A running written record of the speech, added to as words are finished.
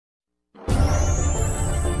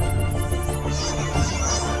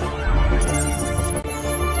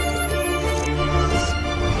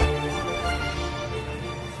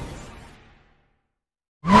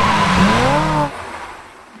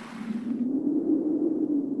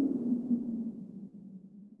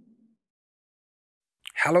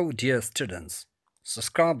Hello dear students,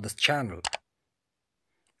 subscribe this channel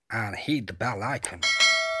and hit the bell icon.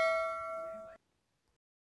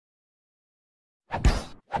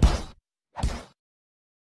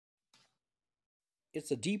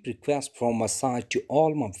 It's a deep request from my side to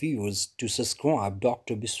all my viewers to subscribe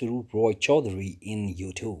Dr. Biswarup Roy Chaudhary in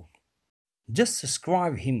YouTube. Just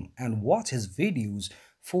subscribe him and watch his videos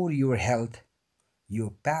for your health,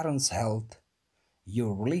 your parents' health,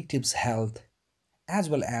 your relatives' health, as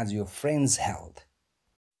well as your friends' health.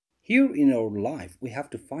 Here in our life, we have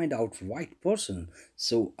to find out right person.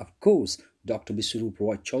 So, of course, Dr. Biswarup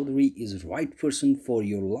Roy Chaudhary is right person for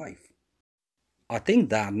your life. I think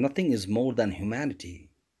that nothing is more than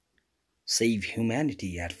humanity. Save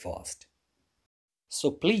humanity at first.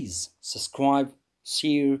 So please subscribe,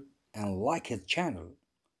 share, and like his channel,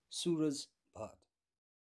 Suraj Bhatt.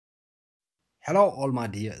 Hello, all my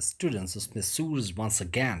dear students. It's Mr. Suraj once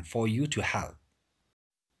again for you to help.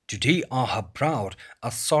 Today I have brought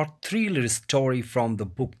a short thriller story from the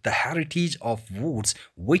book The Heritage of Woods,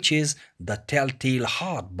 which is The Telltale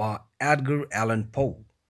Heart by Edgar Allan Poe.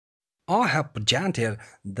 I have presented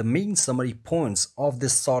the main summary points of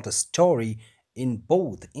this short story in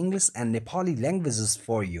both English and Nepali languages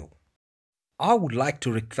for you. I would like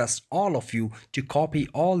to request all of you to copy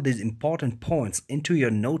all these important points into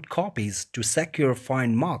your note copies to secure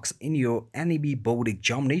fine marks in your NEB board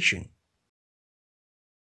examination.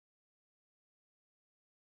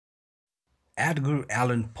 Edgar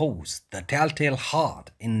Allan Poe's The Telltale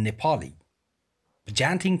Heart in Nepali.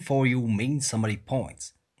 Presenting for you main summary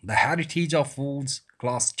points. The Heritage of Woods,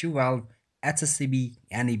 Class 12, HSCB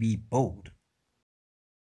NEB Board.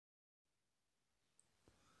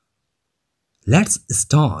 Let's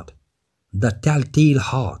start. The Telltale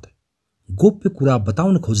Heart. गोप्य कुरा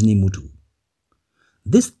बताउन खोज्ने मुटु.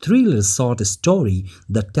 This thriller short story,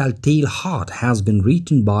 The Telltale Heart, has been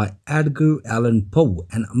written by Edgar Allan Poe,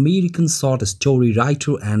 an American short story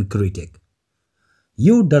writer and critic.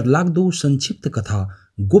 यो डरलाग्दो संक्षिप्त कथा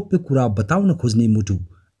गोप्य कुरा बताउन खोज्ने मुटु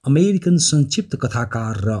अमेरिकन संक्षिप्त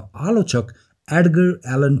कथाकार र आलोचक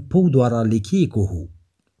एडगर एलन पोद्वारा लेखिएको हो.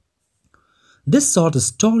 This short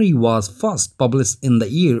story was first published in the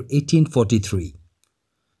year 1843.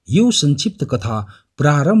 यो संक्षिप्त कथा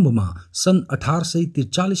प्रारम्भमा सन्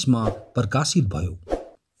 1843 मा प्रकाशित भयो.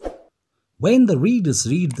 When the readers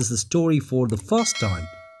read this story for the first time,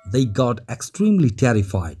 they got extremely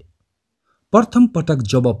terrified. प्रथम पटक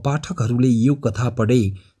जब पाठकहरूले यो कथा पढे,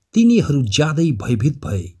 तिनीहरू ज्यादै भयभीत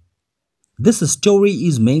भए. This story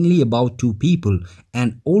is mainly about two people,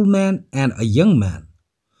 an old man and a young man.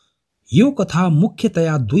 यो कथा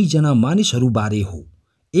मुख्यतया दुई जना मानिसहरू बारे हो,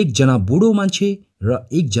 एक जना बुढो मान्छे र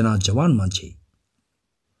एक जना जवान मान्छे.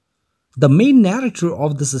 The main narrator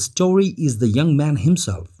of this story is the young man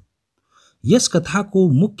himself. यस कथाको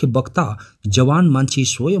मुख्य वक्ता जवान मान्छे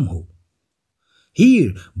स्वयं हो.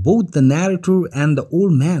 Here, both the narrator and the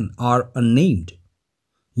old man are unnamed.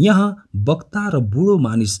 यहाँ वक्ता र बुढो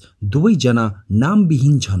मानिस दुवै जना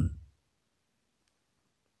नामविहीन छन्.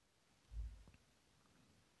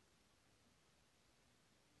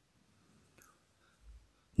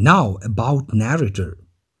 Now about narrator.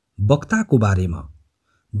 वक्ताको बारेमा.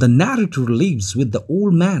 The narrator lives with the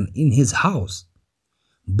old man in his house.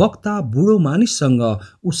 वक्ता बुढो मानिससँग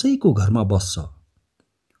उसैको घरमा बस्छ.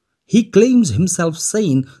 He claims himself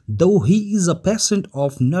sane though he is a patient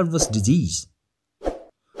of nervous disease.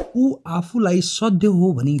 ऊ आफूलाई सध्य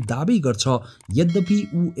हो भनी दाबी गर्छ यद्यपि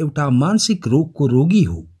ऊ एउटा मानसिक रोगको रोगी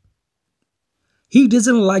हो. He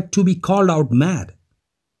doesn't like to be called out mad.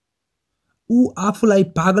 ऊ आफूलाई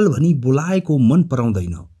पागल भनी बोलाएको मन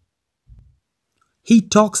पराउँदैन. He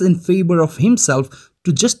talks in favor of himself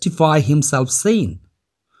to justify himself sane.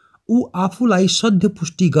 ऊ आफूलाई सध्य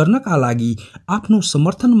पुष्टि गर्नका लागि आफ्नो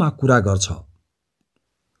समर्थनमा कुरा गर्छ.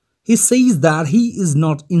 He says that he is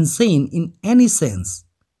not insane in any sense.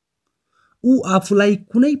 ऊ आफूलाई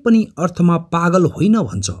कुनै पनि अर्थमा पागल होइन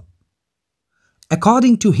भन्छ.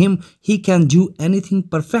 According to him, he can do anything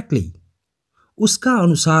perfectly. उसका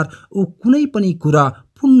अनुसार ऊ कुनै पनि कुरा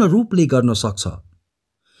पूर्ण रूपले गर्न सक्छ.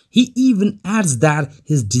 He even adds that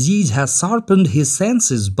his disease has sharpened his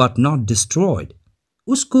senses but not destroyed.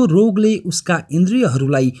 उसको रोगले उसका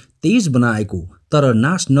इन्द्रियहरूलाई तेज बनाएको तर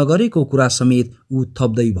नाश नगरेको कुरा समेत ऊ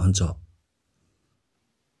थप्दै भन्छ.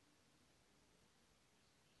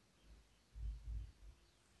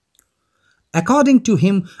 According to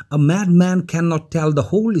him, a madman cannot tell the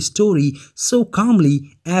whole story so calmly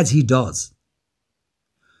as he does.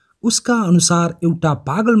 उसका अनुसार एउटा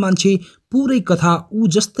पागल मान्छे पूरै कथा ऊ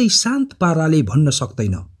जस्तै शान्त पाराले भन्न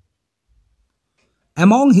सक्दैन.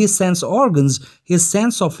 Among his sense organs, his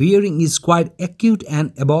sense of hearing is quite acute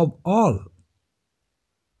and above all.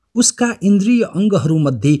 उसका इन्द्रिय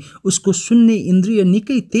अङ्गहरूमध्ये उसको सुन्ने इन्द्रिय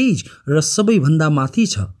निकै तेज र सबैभन्दा माथि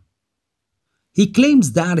छ. He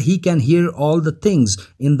claims that he can hear all the things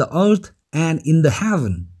in the earth and in the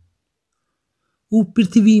heaven. ऊ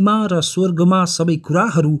पृथ्वीमा र स्वर्गमा सबै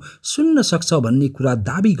कुराहरू सुन्न सक्छ भन्ने कुरा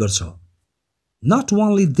दाबी गर्छ. Not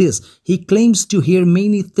only this, he claims to hear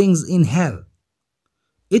many things in hell.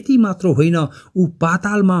 यति मात्र होइन, ऊ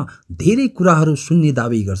पातालमा धेरै कुराहरू सुन्ने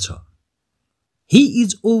दाबी गर्छ. He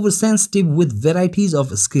is oversensitive with varieties of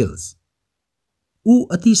skills. ऊ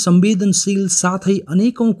अति संवेदनशील साथै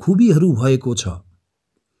अनेकौं खुबीहरू भएको छ.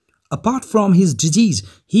 Apart from his disease,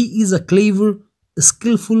 he is a clever,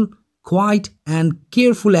 skillful, quiet and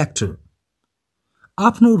careful actor.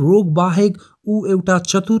 आफ्नो रोग बाहेक ऊ एउटा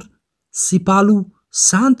चतुर, सिपालु,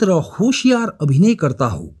 शान्त र होशियार अभिनयकर्ता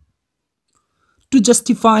हो. To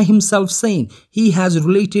justify himself saying, he has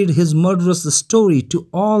related his murderous story to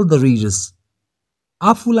all the readers.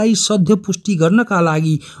 आफूलाई सध्य पुष्टि गर्नका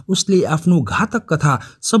लागि उसले आफ्नो घातक कथा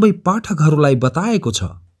सबै पाठकहरूलाई बताएको छ.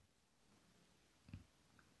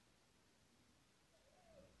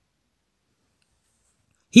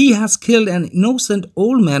 He has killed an innocent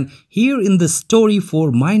old man here in this story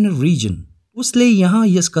for minor reason. उसले यहाँ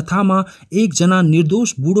यस कथामा एकजना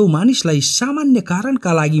निर्दोष बुढो मानिसलाई सामान्य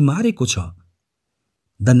कारणका लागि मारेको छ.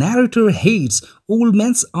 The narrator hates old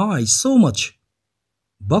man's eye so much.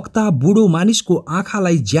 वक्ता बुढो मानिसको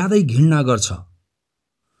आँखालाई ज्यादै घृणा गर्छ.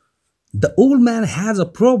 The old man has a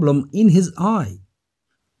problem in his eye.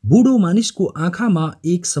 बुढो मानिसको आँखामा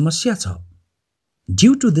एक समस्या छ.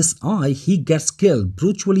 Due to this eye, he gets killed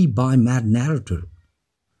brutally by mad narrator.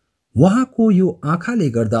 उहाँको यो आँखाले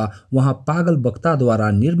गर्दा उहाँ पागल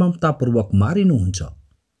वक्ताद्वारा निर्ममतापूर्वक मारिनुहुन्छ.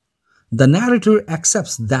 The narrator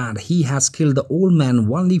accepts that he has killed the old man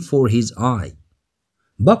only for his eye.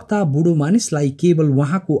 वक्ता बुढो मानिसलाई केवल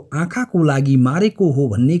उहाँको आँखाको लागि मारेको हो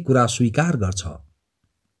भन्ने कुरा स्वीकार गर्छ.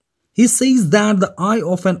 He says that the eye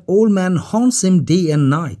of an old man haunts him day and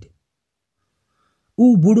night.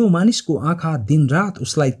 ऊ बुढो मानिसको आँखा दिनरात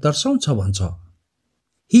उसलाई तर्साउँछ भन्छ.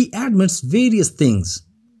 He admits various things.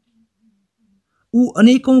 ऊ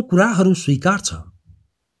अनेकौं कुराहरू स्वीकार्छ.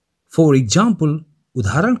 For example,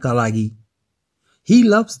 उदाहरणका लागि, he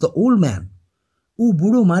loves the old man. ऊ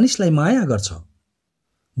बुढो मानिसलाई माया गर्छ.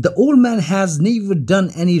 The old man has never done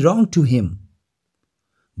any wrong to him.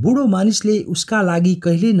 बुढो मानिसले उसका लागि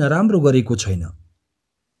कहिले नराम्रो गरेको छैन.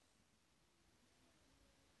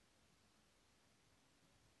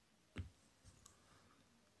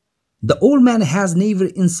 The old man has never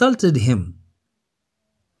insulted him.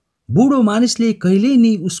 बुढो मानिसले कहिले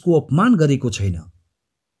नि उसको अपमान गरेको छैन.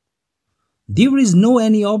 There is no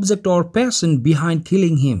any object or person behind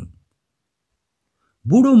killing him.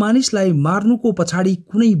 बुढो मानिसलाई मार्नुको पछाडि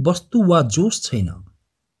कुनै वस्तु वा जोश छैन.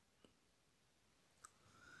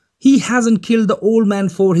 He hasn't killed the old man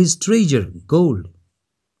for his treasure, gold.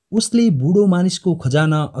 उसले बुढो मानिसको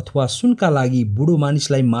खजाना अथवा सुनका लागि बुढो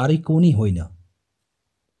मानिसलाई मारेको नि होइन.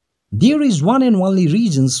 There is one and only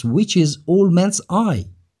reason, which is old man's eye.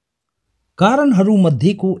 कारणहरू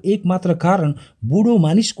मध्येको एकमात्र कारण बुढो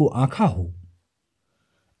मानिसको आँखा हो.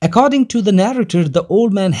 According to the narrator, the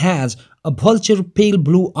old man has a vulture pale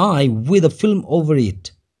blue eye with a film over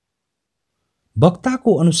it.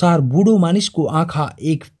 वक्ताको अनुसार बुढो मानिसको आँखा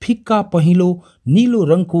एक फिक्का पहेँलो नीलो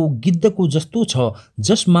रङको गिद्धको जस्तो छ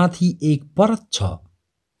जसमाथि एक परत छ.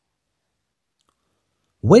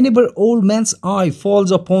 Whenever old man's eye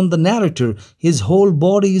falls upon the narrator, his whole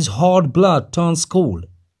body's hot blood turns cold.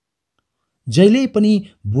 जहिले पनि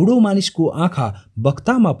बुढो मानिसको आँखा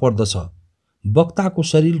वक्तामा पर्दछ, वक्ताको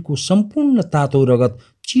शरीरको सम्पूर्ण तातो रगत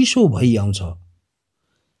चिसो भई आउँछ.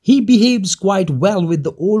 He behaves quite well with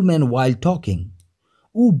the old man while talking.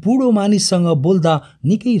 ऊ बुढो मानिससँग बोल्दा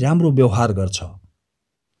निकै राम्रो व्यवहार गर्छ.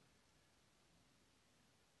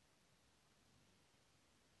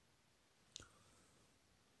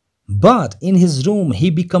 But in his room he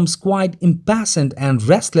becomes quite impatient and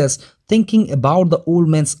restless thinking about the old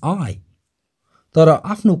man's eye. तर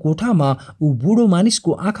आफ्नो कोठामा ऊ बुढो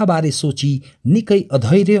मानिसको आँखाबारे सोची निकै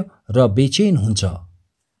अधैर्य र बेचैन हुन्छ.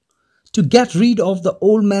 To get rid of the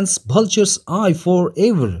old man's vulture's eye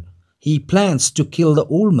forever, he plans to kill the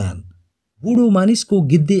old man. बुढो मानिसको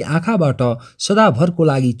गिद्धे आँखाबाट सदाभरको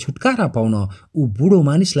लागि छुटकारा पाउन ऊ बुढो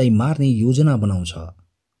मानिसलाई मार्ने योजना बनाउँछ.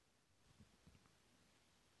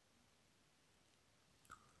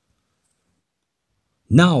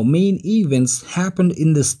 Now main events happened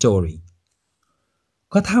in this story.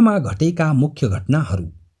 कथामा घटेका मुख्य घटनाहरू.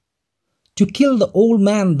 To kill the old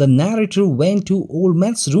man, the narrator went to old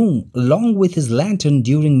man's room along with his lantern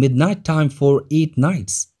during midnight time for 8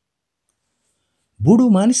 nights. बुढो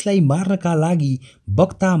मानिसलाई मार्नका लागि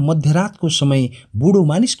वक्ता मध्यरातको समय बुढो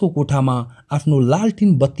मानिसको कोठामा आफ्नो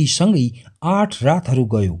लालटिन बत्तीसँगै 8 रातहरू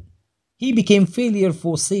गयो. He became failure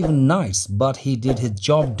for 7 nights, but he did his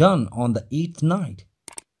job done on the 8th night.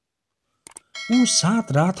 ऊ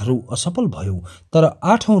 7 रातहरू असफल भयो, तर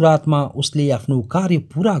 8औं रातमा उसले आफ्नो कार्य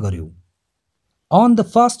पूरा गर्यो. On the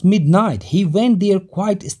first midnight, he went there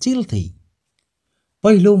quite stealthy.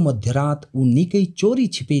 पहिलो मध्यरात ऊ निकै चोरी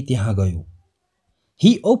छिपे त्यहाँ गयो.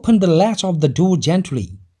 He opened the latch of the door gently.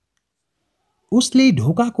 उसले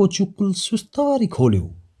ढोकाको चुक्कुल सुस्तरी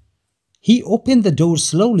खोल्यो. He opened the door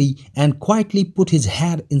slowly and quietly put his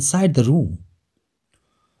head inside the room.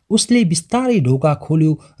 उसले बिस्तारै ढोका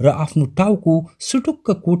खोल्यो र आफ्नो टाउको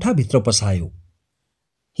सुटुक्क कोठाभित्र पसायो.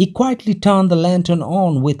 He quietly turned the lantern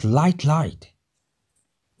on with light.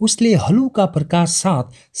 उसले हलुका प्रकाश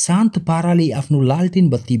साथ शान्त पाराले आफ्नो लालटिन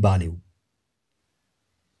बत्ती बाल्यो.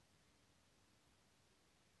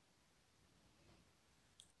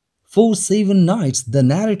 For 7 nights, the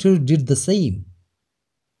narrator did the same.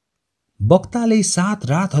 वक्ताले 7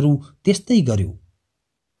 रातहरू त्यस्तै गर्यो.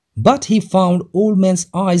 But he found old man's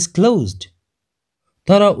eyes closed.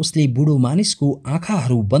 तर उसले बुढो मानिसको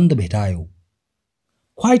आँखाहरू बन्द भेटायो.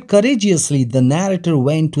 Quite courageously, the narrator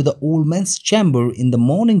went to the old man's chamber in the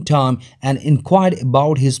morning time and inquired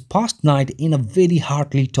about his past night in a very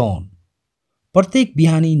hearty tone. प्रत्येक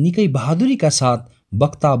बिहानी निकै बहादुरीका साथ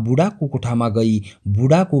वक्ता बुढाको कोठामा गई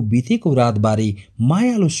बुढाको बितेको रातबारे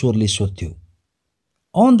मायालु स्वरले सोध्यो.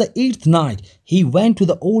 On the 8th night, he went to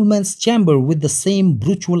the old man's chamber with the same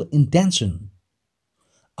brutal intention.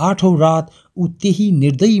 8औं रात ऊ त्यही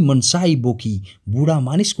निर्दयी मनसाई बोकी बुढा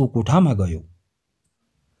मानिसको कोठामा गयो.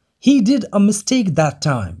 He did a mistake that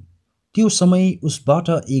time. त्यो समय उसबाट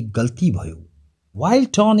एक गल्ती भयो. While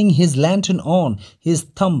turning his lantern on, his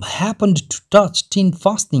thumb happened to touch tin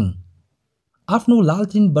fastening. आफ्नो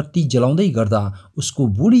लालटिन बत्ती जलाउँदै गर्दा उसको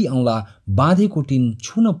बुढी औँला बाँधेको टिन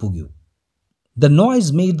छुन पुग्यो. The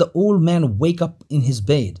noise made the old man wake up in his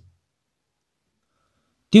bed.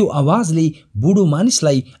 त्यो आवाजले बुढो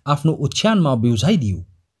मानिसलाई आफ्नो ओछ्यानमा बिउझाइदियो.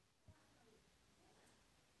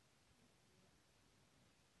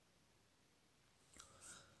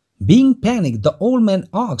 Being panicked, the old man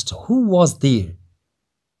asked who was there.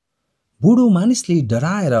 बुढो मानिसले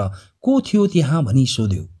डराएर को थियो त्यहाँ भनी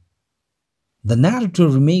सोध्यो. The narrator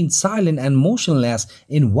remained silent and motionless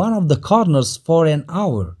in one of the corners for an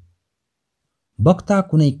hour. वक्ता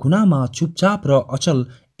कुनै कुनामा चुपचाप र अचल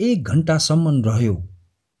 1 घण्टासम्म रह्यो.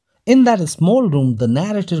 In that small room, the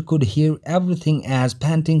narrator could hear everything as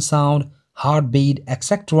panting sound, heartbeat,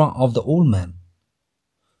 etc. of the old man.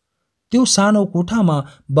 त्यो सानो कोठामा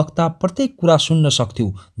वक्ता प्रत्येक कुरा सुन्न सक्थ्यो,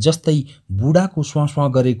 जस्तै बुढाको श्वासमा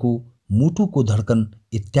गरेको मुटुको धड्कन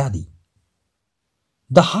इत्यादि.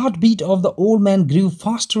 The heartbeat of the old man grew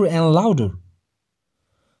faster and louder.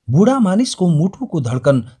 बुढा मानिसको मुटुको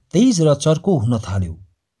धड्कन तेज र चर्को हुन थाल्यो.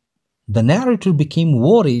 The narrator became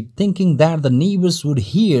worried, thinking that the neighbors would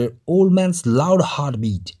hear old man's loud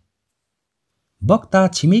heartbeat. वक्ता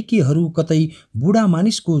छिमेकीहरू कतै बुढा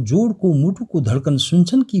मानिसको जोडको मुटुको धड्कन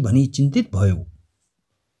सुन्छन् कि भनी चिन्तित भयो.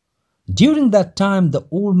 During that time, the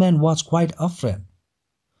old man was quite afraid.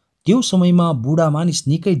 त्यो समयमा बुढा मानिस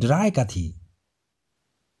निकै डराएका थिए.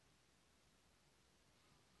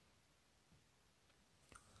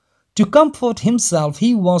 To comfort himself,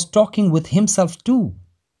 he was talking with himself too.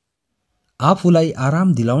 आफूलाई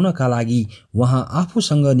आराम दिलाउनका लागि उहाँ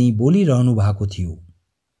आफूसँग नि बोलिरहनु भएको थियो.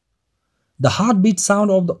 The heartbeat sound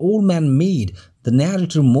of the old man made the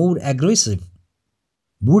narrator more aggressive.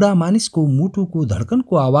 बुढा मानिसको मुटुको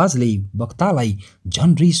धड्कनको आवाजले वक्तालाई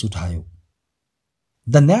झन रिस उठायो.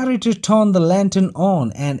 The narrator turned the lantern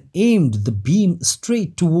on and aimed the beam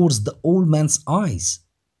straight towards the old man's eyes.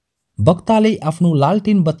 वक्ताले आफ्नो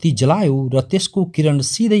लालटिन बत्ती जलायो र त्यसको किरण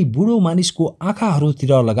सिधै बुढो मानिसको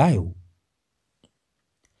आँखाहरूतिर लगायो.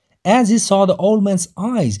 As he saw the old man's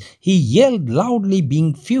eyes, he yelled loudly,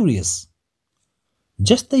 being furious.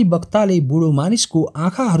 जस्तै वक्ताले बुढो मानिसको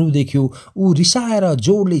आँखाहरू देख्यो, ऊ रिसाएर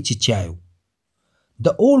जोडले चिच्यायो.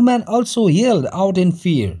 The old man also yelled out in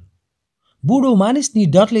fear. बुढो मानिस नि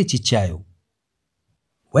डरले चिच्यायो.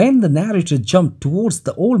 When the narrator jumped towards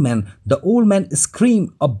the old man screamed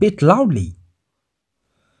a bit loudly.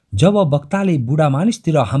 जब वक्ताले बुढा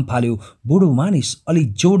मानिसतिर हामफाल्यो, बुढो मानिस अलि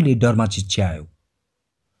जोडले डरमा चिच्यायो.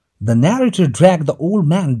 The narrator dragged the old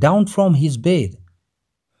man down from his bed.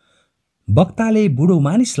 वक्ताले बुढो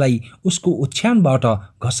मानिसलाई उसको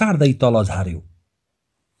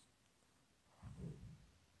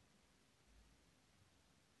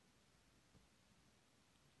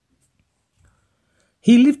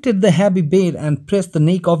He lifted the heavy bed and pressed the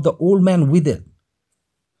neck of the old man with it.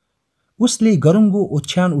 उसले गरुङ्गो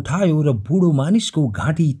ओछ्यान उठायो र बुढो मानिसको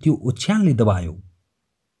घाँटी त्यो ओछ्यानले दबायो.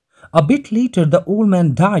 A bit later, the old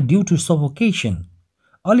man died due to suffocation.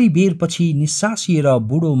 अलि बेरपछि निस्सासिएर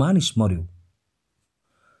बुढो मानिस मर्यो.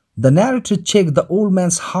 The narrator checked the old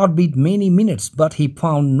man's heartbeat many minutes, but he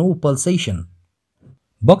found no pulsation.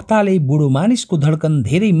 वक्ताले बुढो मानिसको धड्कन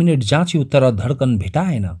धेरै मिनेट जाँच्यो तर धड्कन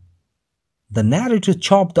भेटाएन. The narrator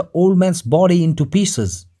chopped the old man's body into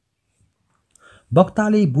pieces.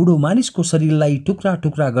 वक्ताले बुढो मानिसको शरीरलाई टुक्रा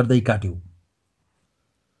टुक्रा गर्दै काट्यो.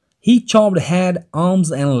 He chopped head,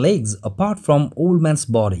 arms and legs apart from old man's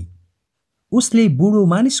body. उसले बुढो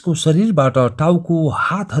मानिसको शरीरबाट टाउको,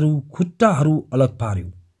 हातहरू, खुट्टाहरू अलग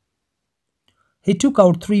पार्यो. He took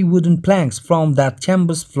out 3 wooden planks from that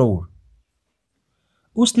chamber's floor.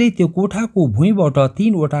 उसले त्यो कोठाको भुइँबाट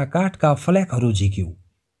 3 वटा काठका फ्ल्याकहरू झिक्यो.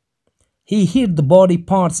 He hid the body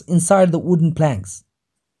parts inside the wooden planks.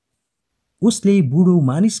 उसले बुढो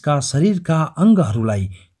मानिसका शरीरका अङ्गहरूलाई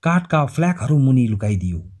काठका फ्ल्याकहरू मुनि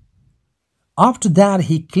लुकाइदियो. After that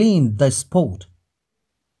he cleaned the spot.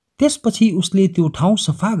 त्यसपछि उसले त्यो ठाउँ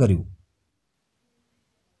सफा गर्यो.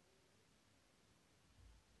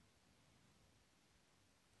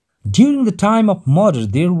 During the time of murder,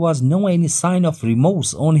 there was no any sign of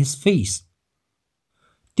remorse on his face.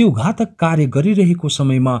 त्यो घातक कार्य गरिरहेको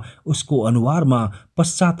समयमा उसको अनुहारमा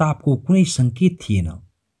पश्चातापको कुनै संकेत थिएन.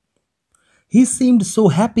 He seemed so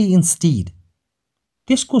happy instead.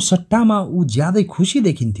 त्यसको सट्टामा ऊ ज्यादै खुसी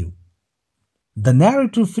देखिन्थ्यो. The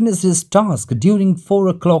narrator finished his task during 4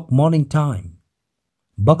 o'clock morning time.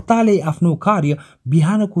 वक्ताले आफ्नो कार्य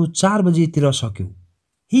बिहानको 4 बजेतिर सक्यो.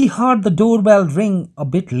 He heard the doorbell ring a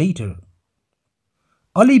bit later.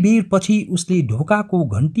 अलि बेर पछि उसले ढोकाको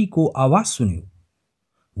घण्टीको आवाज सुन्यो.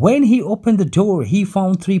 When he opened the door, he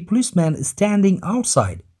found 3 policemen standing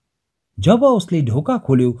outside. जब उसले ढोका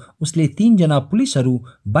खोल्यो, उसले 3 जना पुलिसहरू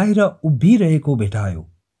बाहिर उभिरहेको भेटायो.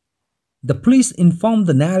 The police informed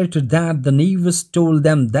the narrator that the neighbors told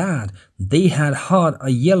them that they had heard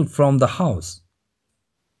a yell from the house.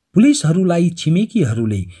 पुलिसहरूलाई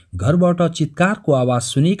छिमेकीहरूले घरबाट चित्कारको आवाज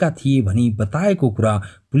सुनेका थिए भनी बताएको कुरा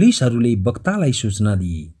पुलिसहरूले वक्तालाई सूचना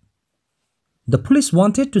दिए. The police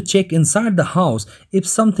wanted to check inside the house if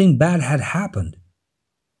something bad had happened.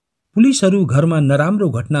 पुलिसहरू घरमा नराम्रो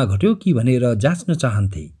घटना घट्यो कि भनेर जाँच्न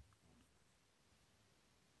चाहन्थे.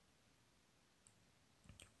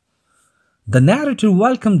 The narrator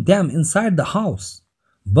welcomed them inside the house.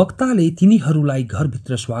 वक्ताले तिनीहरूलाई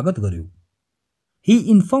घरभित्र स्वागत गर्यो.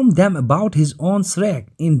 He informed them about his own wreck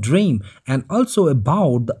in dream and also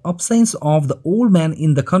about the absence of the old man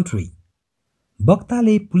in the country.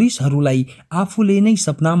 वक्ताले पुलिसहरूलाई आफूले नै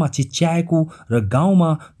सपनामा चिच्याएको र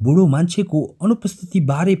गाउँमा बुढो मान्छेको अनुपस्थिति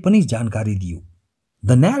बारे पनि जानकारी दियो.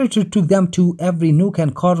 The narrator took them to every nook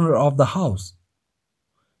and corner of the house.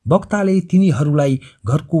 वक्ताले तिनीहरूलाई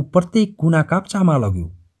घरको प्रत्येक कुना काप्चामा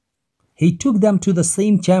लग्यो. He took them to the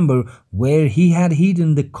same chamber where he had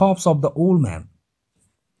hidden the corpse of the old man.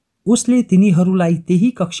 उसले तिनीहरूलाई त्यही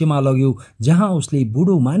कक्षमा लग्यो जहाँ उसले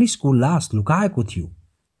बुढो मानिसको लास लुकाएको थियो.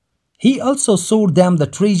 He also showed them the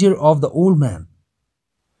treasure of the old man.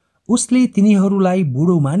 उसले तिनीहरूलाई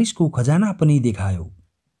बुढो मानिसको खजाना पनि देखायो.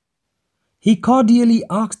 He cordially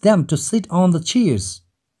asked them to sit on the chairs.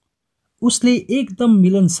 उसले एकदम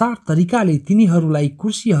मिलनसार तरिकाले तिनीहरूलाई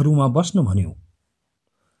कुर्सीहरूमा बस्न भन्यो.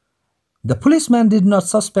 The policeman did not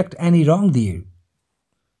suspect any wrong there.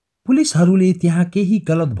 पुलिसहरूले त्यहाँ केही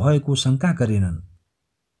गलत भएको शंका गरेनन्.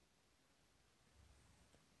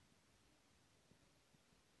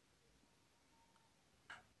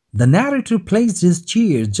 The narrator placed his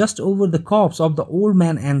chair just over the corpse of the old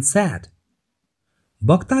man and sat.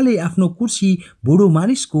 वक्ताले आफ्नो कुर्सी बुढो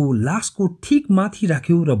मानिसको लासको ठीक माथि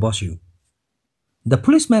राख्यो र बस्यो. The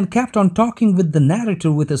policeman kept on talking with the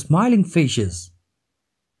narrator with smiling faces.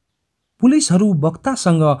 पुलिसहरू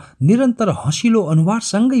वक्तासँग निरन्तर हँसिलो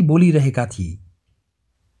अनुहारसँगै बोलिरहेका थिए.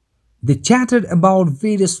 They chatted about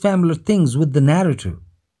various familiar things with the narrator.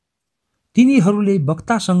 तिनीहरूले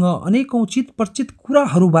वक्तासँग अनेकौं चितपरिचित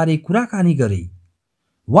कुराहरूबारे कुराकानी गरे.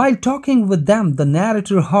 While talking with them, the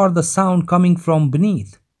narrator heard the sound coming from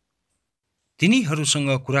beneath. तिनीहरूसँग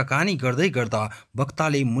कुराकानी गर्दै गर्दा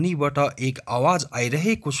वक्ताले मुनिबाट एक आवाज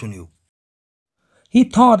आइरहेको सुन्यो. He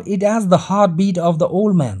thought it as the heartbeat of the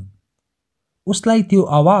old man. उसलाई त्यो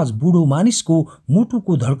आवाज बुढो मानिसको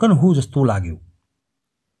मुटुको धड्कन हो जस्तो लाग्यो.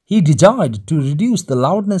 He desired to reduce the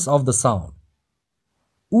loudness of the sound.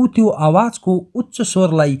 ऊ त्यो आवाजको उच्च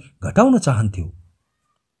स्वरलाई घटाउन चाहन्थ्यो.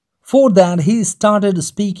 For that he started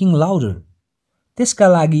speaking louder. त्यसका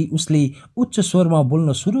लागि उसले उच्च स्वरमा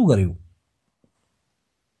बोल्न सुरु गर्यो.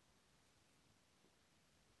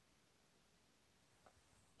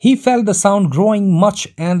 He felt the sound growing much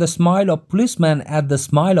and the smile of policeman at the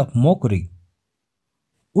smile of mockery.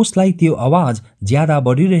 उसलाई त्यो आवाज ज्यादा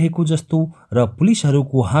बढिरहेको जस्तो र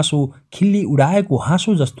पुलिसहरूको हाँसो खिल्ली उडाएको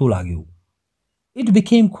हाँसो जस्तो लाग्यो. It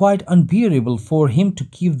became quite unbearable for him to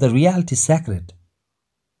keep the reality sacred.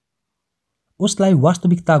 उसलाई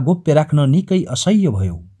वास्तविकता गोप्य राख्न निकै असह्य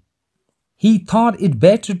भयो. He thought it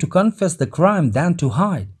better to confess the crime than to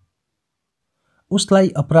hide. उसलाई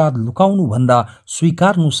अपराध लुकाउनु भन्दा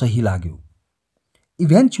स्वीकार्नु सही लाग्यो.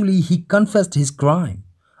 Eventually he confessed his crime.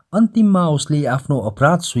 अन्तिममा उसले आफ्नो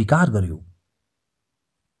अपराध स्वीकार गर्यो.